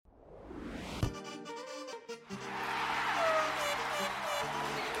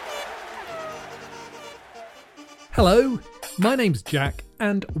Hello, my name's Jack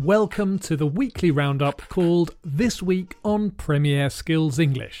and welcome to the weekly roundup called This Week on Premier Skills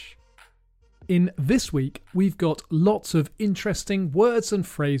English. In this week, we've got lots of interesting words and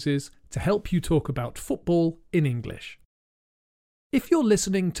phrases to help you talk about football in English. If you're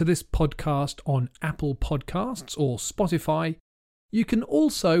listening to this podcast on Apple Podcasts or Spotify, you can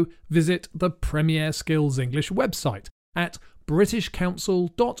also visit the Premier Skills English website at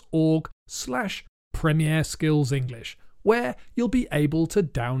britishcouncil.org/Premier Skills English, where you'll be able to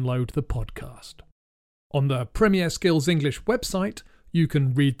download the podcast. On the Premier Skills English website, you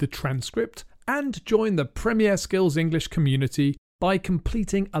can read the transcript and join the Premier Skills English community by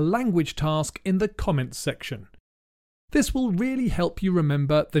completing a language task in the comments section. This will really help you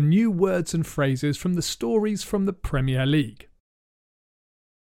remember the new words and phrases from the stories from the Premier League.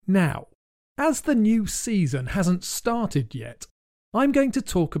 Now, as the new season hasn't started yet, I'm going to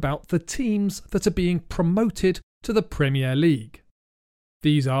talk about the teams that are being promoted to the Premier League.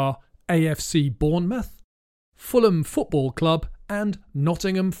 These are AFC Bournemouth, Fulham Football Club and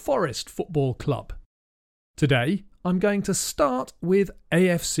Nottingham Forest Football Club. Today, I'm going to start with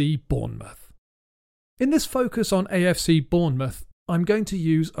AFC Bournemouth. In this focus on AFC Bournemouth, I'm going to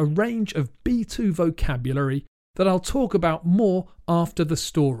use a range of B2 vocabulary that I'll talk about more after the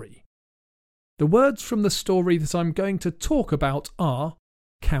story. The words from the story that I'm going to talk about are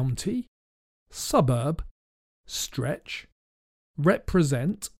county, suburb, stretch,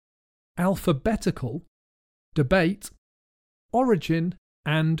 represent, alphabetical, debate, origin,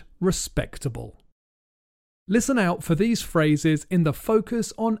 and respectable. Listen out for these phrases in the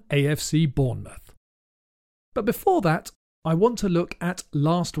focus on AFC Bournemouth. But before that, I want to look at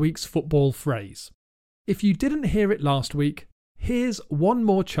last week's football phrase. If you didn't hear it last week, here's one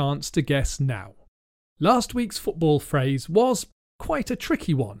more chance to guess now. Last week's football phrase was quite a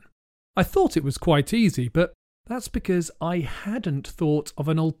tricky one. I thought it was quite easy, but that's because I hadn't thought of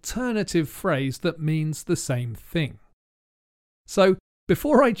an alternative phrase that means the same thing. So,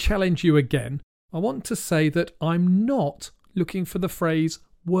 before I challenge you again, I want to say that I'm not looking for the phrase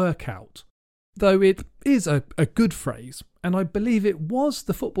workout, though it is a good phrase, and I believe it was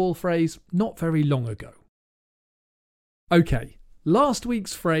the football phrase not very long ago. Okay, last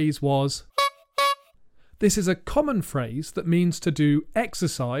week's phrase was... This is a common phrase that means to do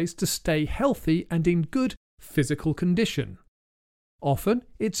exercise to stay healthy and in good physical condition. Often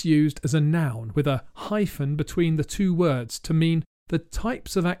it's used as a noun with a hyphen between the two words to mean the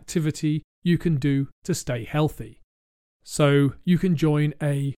types of activity you can do to stay healthy. So you can join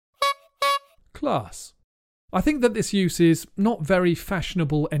a class. I think that this use is not very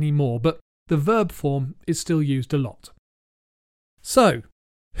fashionable anymore, but the verb form is still used a lot. So,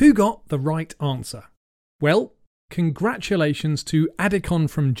 who got the right answer? Well, congratulations to Adikon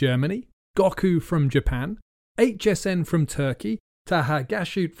from Germany, Goku from Japan, HSN from Turkey, Taha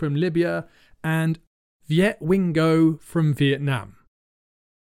Gashut from Libya, and Viet Wingo from Vietnam.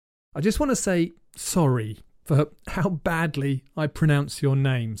 I just want to say sorry for how badly I pronounce your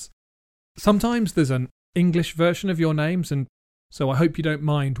names. Sometimes there's an English version of your names, and so I hope you don't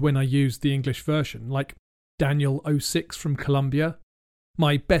mind when I use the English version, like Daniel06 from Colombia.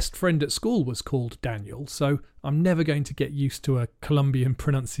 My best friend at school was called Daniel, so I'm never going to get used to a Colombian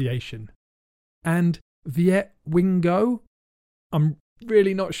pronunciation. And Viet Wingo? I'm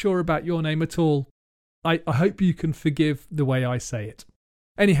really not sure about your name at all. I hope you can forgive the way I say it.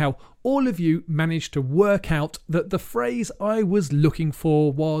 Anyhow, all of you managed to work out that the phrase I was looking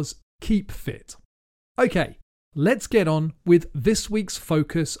for was keep fit. Okay, let's get on with this week's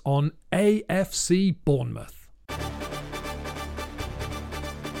focus on AFC Bournemouth.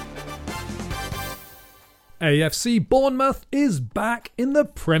 AFC Bournemouth is back in the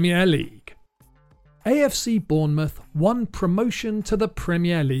Premier League. AFC Bournemouth won promotion to the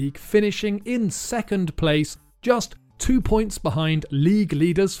Premier League, finishing in second place, just 2 points behind league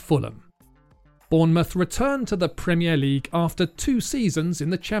leaders Fulham. Bournemouth returned to the Premier League after 2 seasons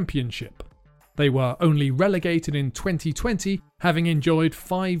in the Championship. They were only relegated in 2020, having enjoyed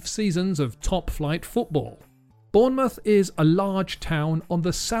 5 seasons of top-flight football. Bournemouth is a large town on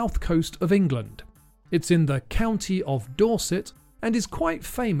the south coast of England. It's in the county of Dorset and is quite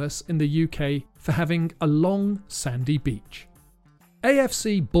famous in the UK for having a long sandy beach.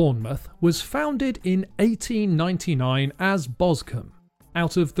 AFC Bournemouth was founded in 1899 as Boscombe,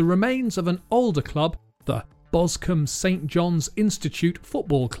 out of the remains of an older club, the Boscombe St John's Institute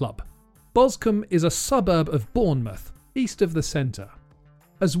Football Club. Boscombe is a suburb of Bournemouth, east of the centre.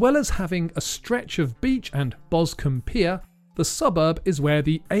 As well as having a stretch of beach and Boscombe Pier, the suburb is where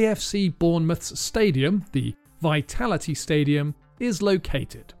the AFC Bournemouth's stadium, the Vitality Stadium, is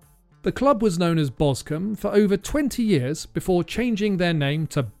located. The club was known as Boscombe for over 20 years before changing their name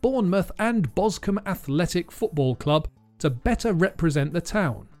to Bournemouth and Boscombe Athletic Football Club to better represent the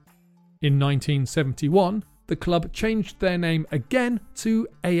town. In 1971, the club changed their name again to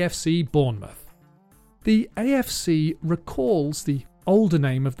AFC Bournemouth. The AFC recalls the older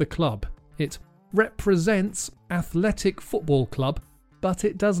name of the club. It represents Athletic Football Club, but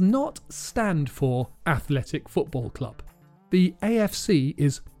it does not stand for Athletic Football Club. The AFC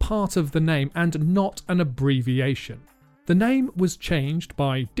is part of the name and not an abbreviation. The name was changed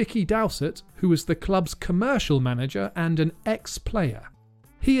by Dickie Dowsett, who was the club's commercial manager and an ex-player.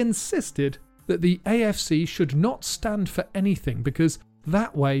 He insisted that the AFC should not stand for anything because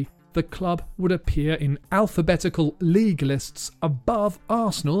that way the club would appear in alphabetical league lists above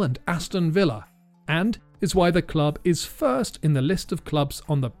Arsenal and Aston Villa, and is why the club is first in the list of clubs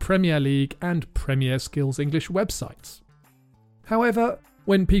on the Premier League and Premier Skills English websites. However,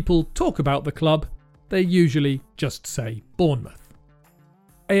 when people talk about the club, they usually just say Bournemouth.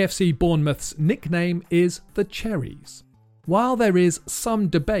 AFC Bournemouth's nickname is the Cherries. While there is some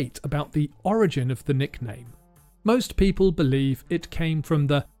debate about the origin of the nickname, most people believe it came from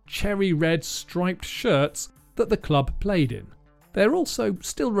the cherry red striped shirts that the club played in. They're also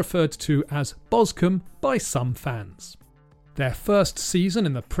still referred to as Boscombe by some fans. Their first season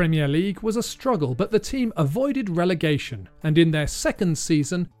in the Premier League was a struggle, but the team avoided relegation, and in their second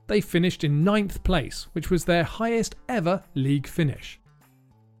season they finished in 9th place, which was their highest ever league finish.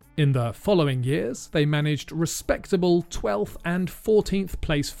 In the following years, they managed respectable 12th and 14th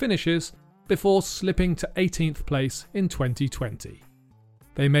place finishes before slipping to 18th place in 2020.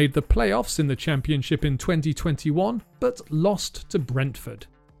 They made the playoffs in the Championship in 2021, but lost to Brentford.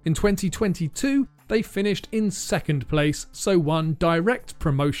 In 2022, they finished in 2nd place, so won direct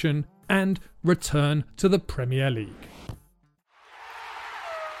promotion and return to the Premier League.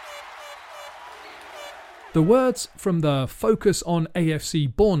 The words from the focus on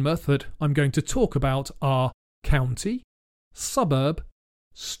AFC Bournemouth that I'm going to talk about are county, suburb,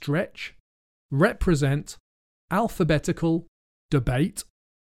 stretch, represent, alphabetical, debate,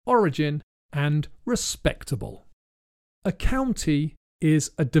 origin, and respectable. A county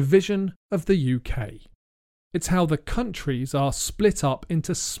is a division of the UK. It's how the countries are split up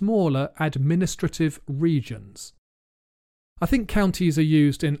into smaller administrative regions. I think counties are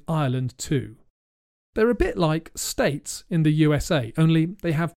used in Ireland too. They're a bit like states in the USA, only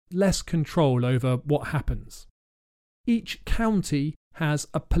they have less control over what happens. Each county has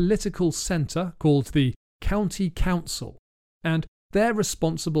a political centre called the County Council, and they're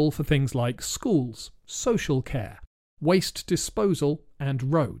responsible for things like schools, social care, waste disposal,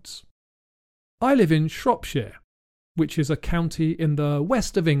 and roads. I live in Shropshire, which is a county in the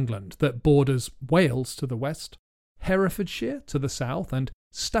west of England that borders Wales to the west, Herefordshire to the south, and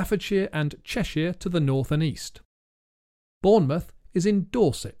Staffordshire and Cheshire to the north and east. Bournemouth is in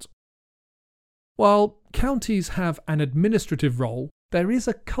Dorset. While counties have an administrative role, there is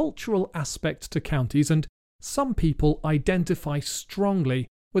a cultural aspect to counties, and some people identify strongly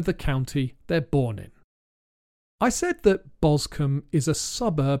with the county they're born in. I said that Boscombe is a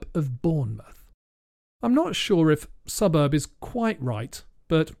suburb of Bournemouth. I'm not sure if suburb is quite right,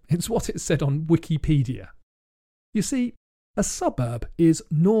 but it's what it said on Wikipedia. You see, a suburb is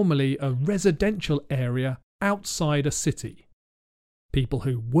normally a residential area outside a city. People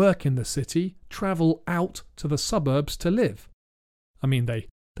who work in the city travel out to the suburbs to live. I mean, they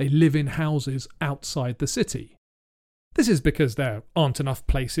live in houses outside the city. This is because there aren't enough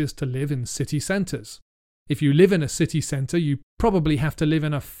places to live in city centres. If you live in a city centre, you probably have to live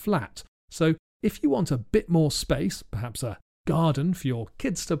in a flat. So if you want a bit more space, perhaps a garden for your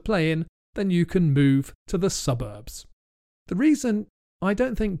kids to play in, then you can move to the suburbs. The reason I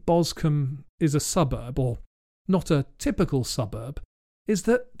don't think Boscombe is a suburb, or not a typical suburb, is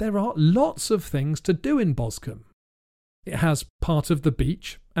that there are lots of things to do in Boscombe. It has part of the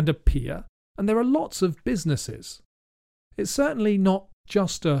beach and a pier, and there are lots of businesses. It's certainly not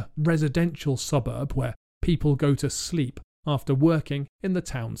just a residential suburb where people go to sleep after working in the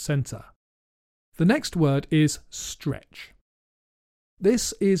town centre. The next word is stretch.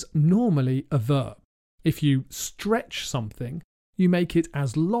 This is normally a verb. If you stretch something, you make it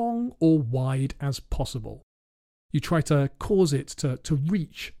as long or wide as possible. You try to cause it to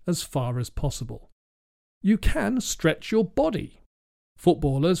reach as far as possible. You can stretch your body.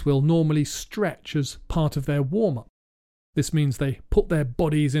 Footballers will normally stretch as part of their warm-up. This means they put their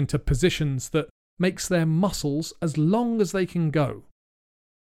bodies into positions that makes their muscles as long as they can go.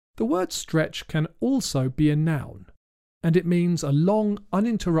 The word stretch can also be a noun, and it means a long,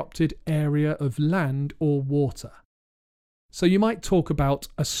 uninterrupted area of land or water. So you might talk about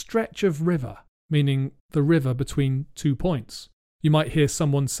a stretch of river, meaning the river between 2 points. You might hear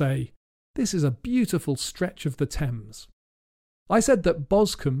someone say, "This is a beautiful stretch of the Thames." I said that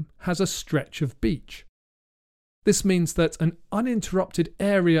Boscombe has a stretch of beach. This means that an uninterrupted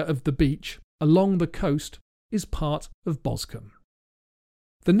area of the beach along the coast is part of Boscombe.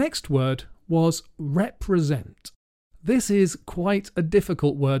 The next word was represent. This is quite a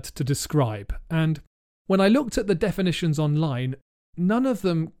difficult word to describe, and when I looked at the definitions online, none of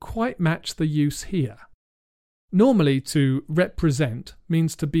them quite match the use here. Normally, to represent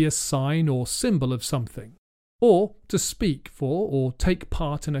means to be a sign or symbol of something, or to speak for or take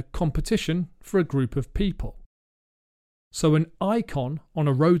part in a competition for a group of people. So an icon on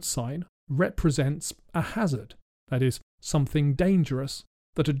a road sign represents a hazard, that is, something dangerous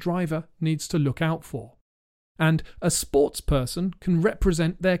that a driver needs to look out for. And a sportsperson can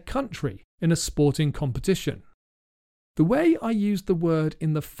represent their country in a sporting competition. The way I used the word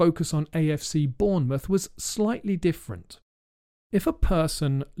in the focus on AFC Bournemouth was slightly different. If a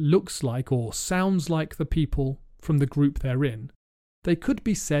person looks like or sounds like the people from the group they're in, they could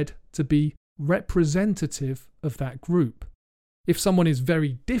be said to be representative of that group. If someone is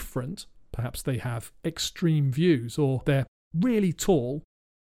very different, perhaps they have extreme views or they're really tall,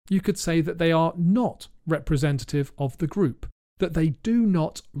 you could say that they are not representative of the group, that they do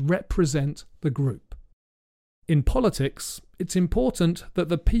not represent the group. In politics, it's important that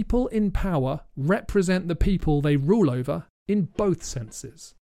the people in power represent the people they rule over in both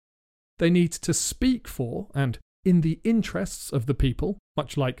senses. They need to speak for and in the interests of the people,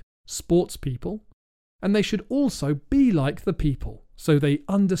 much like sports people, and they should also be like the people, so they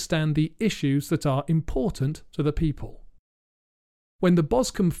understand the issues that are important to the people. When the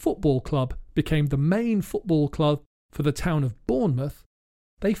Boscombe Football Club became the main football club for the town of Bournemouth,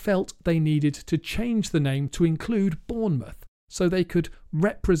 they felt they needed to change the name to include Bournemouth so they could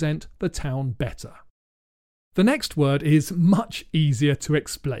represent the town better. The next word is much easier to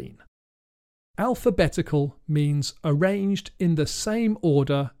explain. Alphabetical means arranged in the same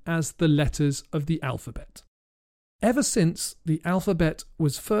order as the letters of the alphabet. Ever since the alphabet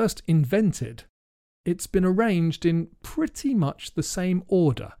was first invented, it's been arranged in pretty much the same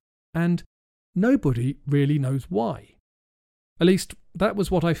order, and nobody really knows why. At least, that was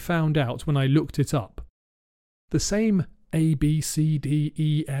what I found out when I looked it up. The same A, B, C, D,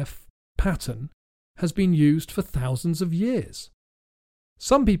 E, F pattern has been used for thousands of years.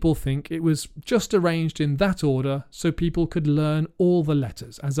 Some people think it was just arranged in that order so people could learn all the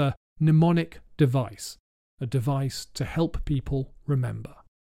letters as a mnemonic device, a device to help people remember.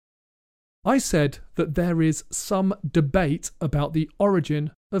 I said that there is some debate about the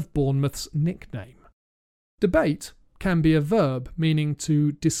origin of Bournemouth's nickname. Debate can be a verb meaning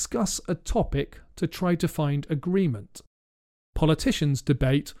to discuss a topic to try to find agreement. Politicians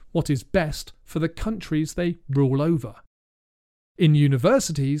debate what is best for the countries they rule over. In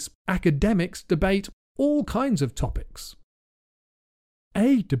universities, academics debate all kinds of topics.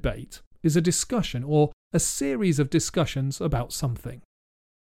 A debate is a discussion or a series of discussions about something.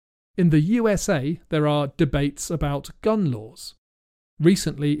 In the USA, there are debates about gun laws.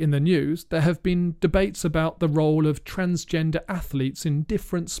 Recently in the news, there have been debates about the role of transgender athletes in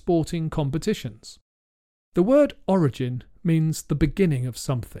different sporting competitions. The word origin means the beginning of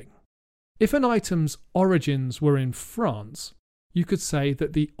something. If an item's origins were in France, you could say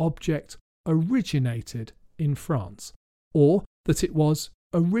that the object originated in France, or that it was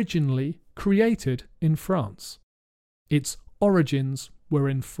originally created in France. Its origins were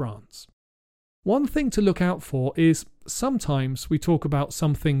in France. One thing to look out for is sometimes we talk about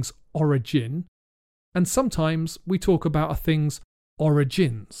something's origin, and sometimes we talk about a thing's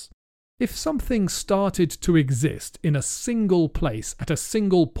origins. If something started to exist in a single place at a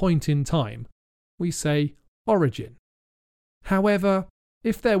single point in time, we say origin. However,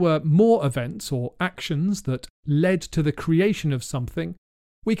 if there were more events or actions that led to the creation of something,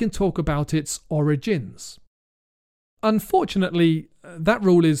 we can talk about its origins. Unfortunately, that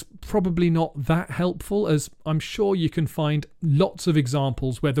rule is probably not that helpful, as I'm sure you can find lots of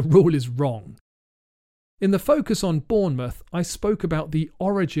examples where the rule is wrong. In the focus on Bournemouth, I spoke about the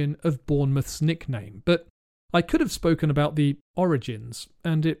origin of Bournemouth's nickname, but I could have spoken about the origins,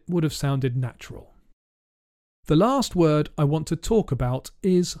 and it would have sounded natural. The last word I want to talk about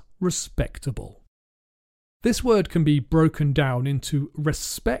is respectable. This word can be broken down into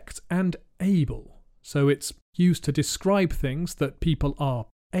respect and able, so it's used to describe things that people are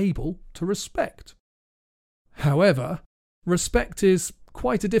able to respect. However, respect is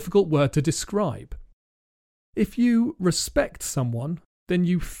quite a difficult word to describe. If you respect someone, then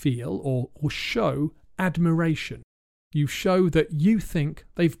you feel or show admiration. You show that you think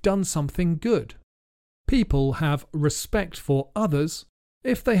they've done something good. People have respect for others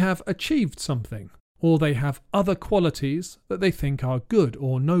if they have achieved something, or they have other qualities that they think are good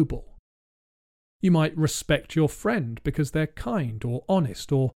or noble. You might respect your friend because they're kind or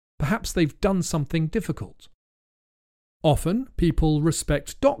honest, or perhaps they've done something difficult. Often, people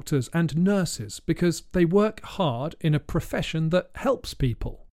respect doctors and nurses because they work hard in a profession that helps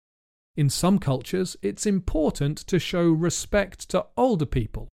people. In some cultures, it's important to show respect to older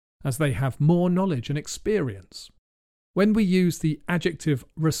people as they have more knowledge and experience. When we use the adjective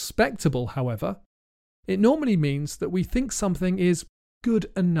respectable, however, it normally means that we think something is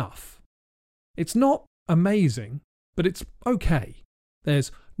good enough. It's not amazing, but it's okay.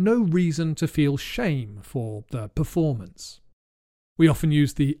 There's no reason to feel shame for the performance. We often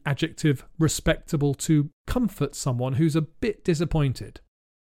use the adjective respectable to comfort someone who's a bit disappointed.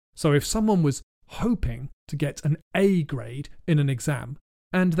 So if someone was hoping to get an A grade in an exam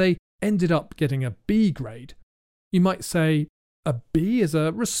and they ended up getting a B grade, you might say, a B is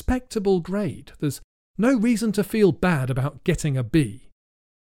a respectable grade. There's no reason to feel bad about getting a B.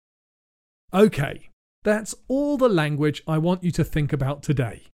 Okay, that's all the language I want you to think about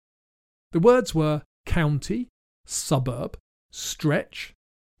today. The words were county, suburb, stretch,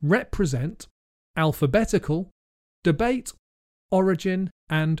 represent, alphabetical, debate, origin,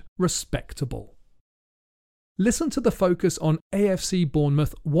 and respectable. Listen to the focus on AFC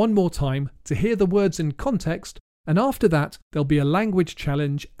Bournemouth one more time to hear the words in context, and after that there'll be a language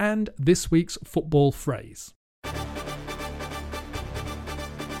challenge and this week's football phrase.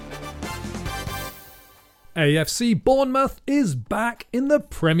 AFC Bournemouth is back in the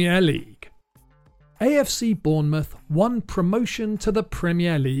Premier League. AFC Bournemouth won promotion to the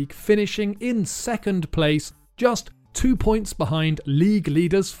Premier League, finishing in second place, just 2 points behind league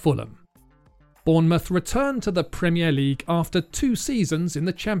leaders Fulham. Bournemouth returned to the Premier League after 2 seasons in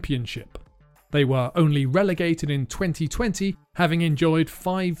the Championship. They were only relegated in 2020, having enjoyed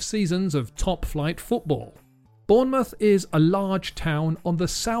 5 seasons of top-flight football. Bournemouth is a large town on the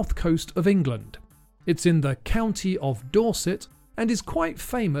south coast of England. It's in the county of Dorset and is quite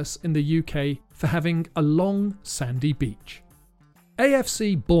famous in the UK for having a long sandy beach.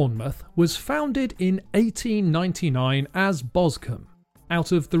 AFC Bournemouth was founded in 1899 as Boscombe,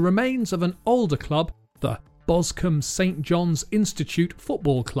 out of the remains of an older club, the Boscombe St John's Institute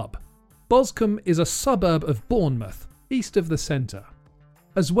Football Club. Boscombe is a suburb of Bournemouth, east of the centre.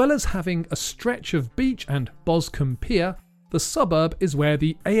 As well as having a stretch of beach and Boscombe Pier, the suburb is where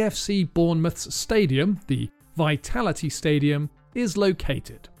the AFC Bournemouth's stadium, the Vitality Stadium, is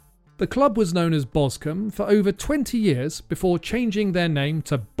located. The club was known as Boscombe for over 20 years before changing their name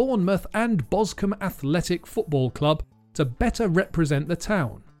to Bournemouth and Boscombe Athletic Football Club to better represent the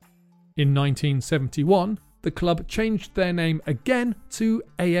town. In 1971, the club changed their name again to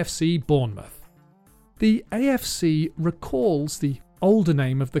AFC Bournemouth. The AFC recalls the older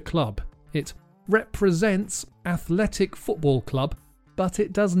name of the club. It represents Athletic Football Club, but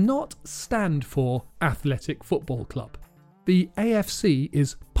it does not stand for Athletic Football Club. The AFC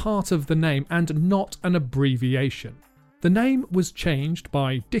is part of the name and not an abbreviation. The name was changed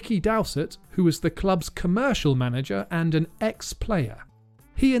by Dickie Dowsett, who was the club's commercial manager and an ex-player.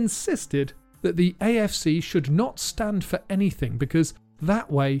 He insisted that the AFC should not stand for anything because that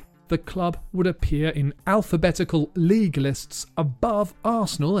way the club would appear in alphabetical league lists above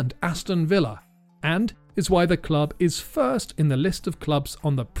Arsenal and Aston Villa, and is why the club is first in the list of clubs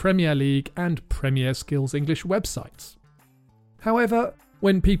on the Premier League and Premier Skills English websites. However,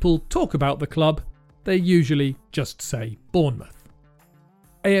 when people talk about the club, they usually just say Bournemouth.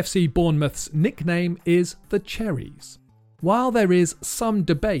 AFC Bournemouth's nickname is the Cherries. While there is some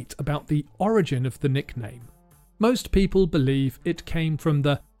debate about the origin of the nickname, most people believe it came from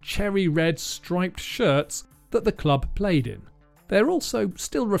the cherry red striped shirts that the club played in. They're also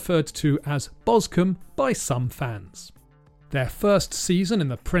still referred to as Boscombe by some fans. Their first season in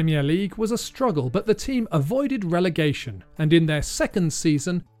the Premier League was a struggle, but the team avoided relegation, and in their second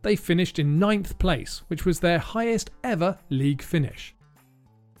season they finished in 9th place, which was their highest ever league finish.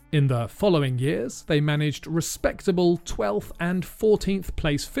 In the following years, they managed respectable 12th and 14th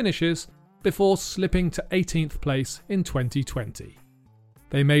place finishes before slipping to 18th place in 2020.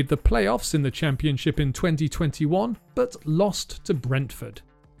 They made the playoffs in the Championship in 2021, but lost to Brentford.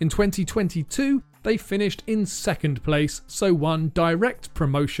 In 2022, they finished in 2nd place, so won direct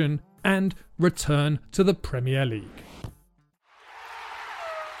promotion and return to the Premier League.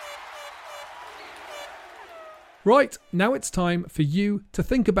 Right, now it's time for you to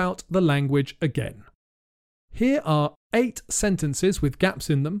think about the language again. Here are 8 sentences with gaps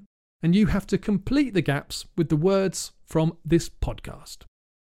in them, and you have to complete the gaps with the words from this podcast.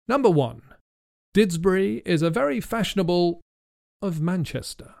 Number 1. Didsbury is a very fashionable of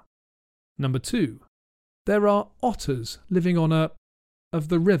Manchester. Number 2. There are otters living on of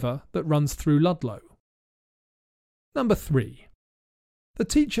the river that runs through Ludlow. Number 3. The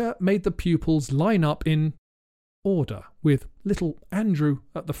teacher made the pupils line up in order, with little Andrew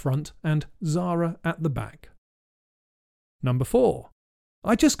at the front and Zara at the back. Number 4.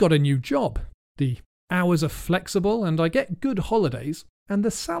 I just got a new job. The hours are flexible and I get good holidays, and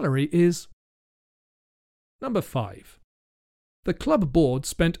the salary is... Number 5. The club board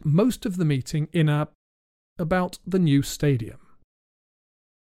spent most of the meeting about the new stadium.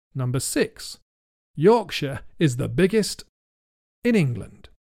 Number 6. Yorkshire is the biggest in England.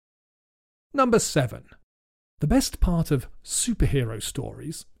 Number 7. The best part of superhero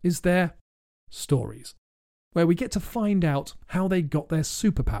stories is their stories, where we get to find out how they got their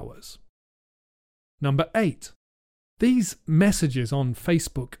superpowers. Number 8. These messages on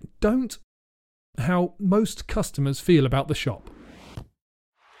Facebook don't how most customers feel about the shop.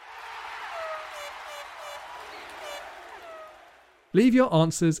 Leave your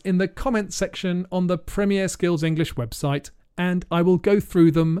answers in the comment section on the Premier Skills English website, and I will go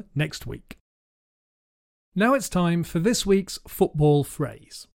through them next week. Now it's time for this week's football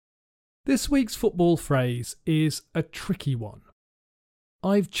phrase. This week's football phrase is a tricky one.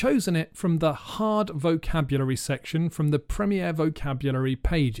 I've chosen it from the hard vocabulary section from the Premier Vocabulary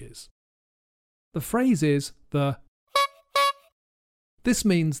pages. The phrase is This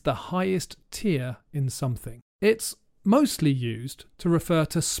means the highest tier in something. It's mostly used to refer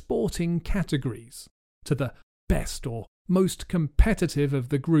to sporting categories, to the best or most competitive of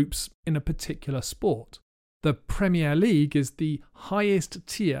the groups in a particular sport. The Premier League is the highest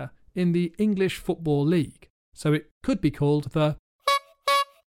tier in the English Football League, so it could be called the...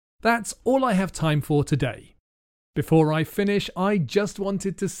 That's all I have time for today. Before I finish, I just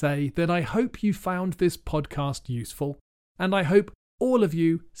wanted to say that I hope you found this podcast useful, and I hope all of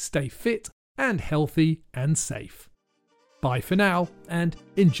you stay fit and healthy and safe. Bye for now, and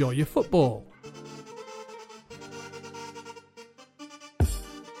enjoy your football.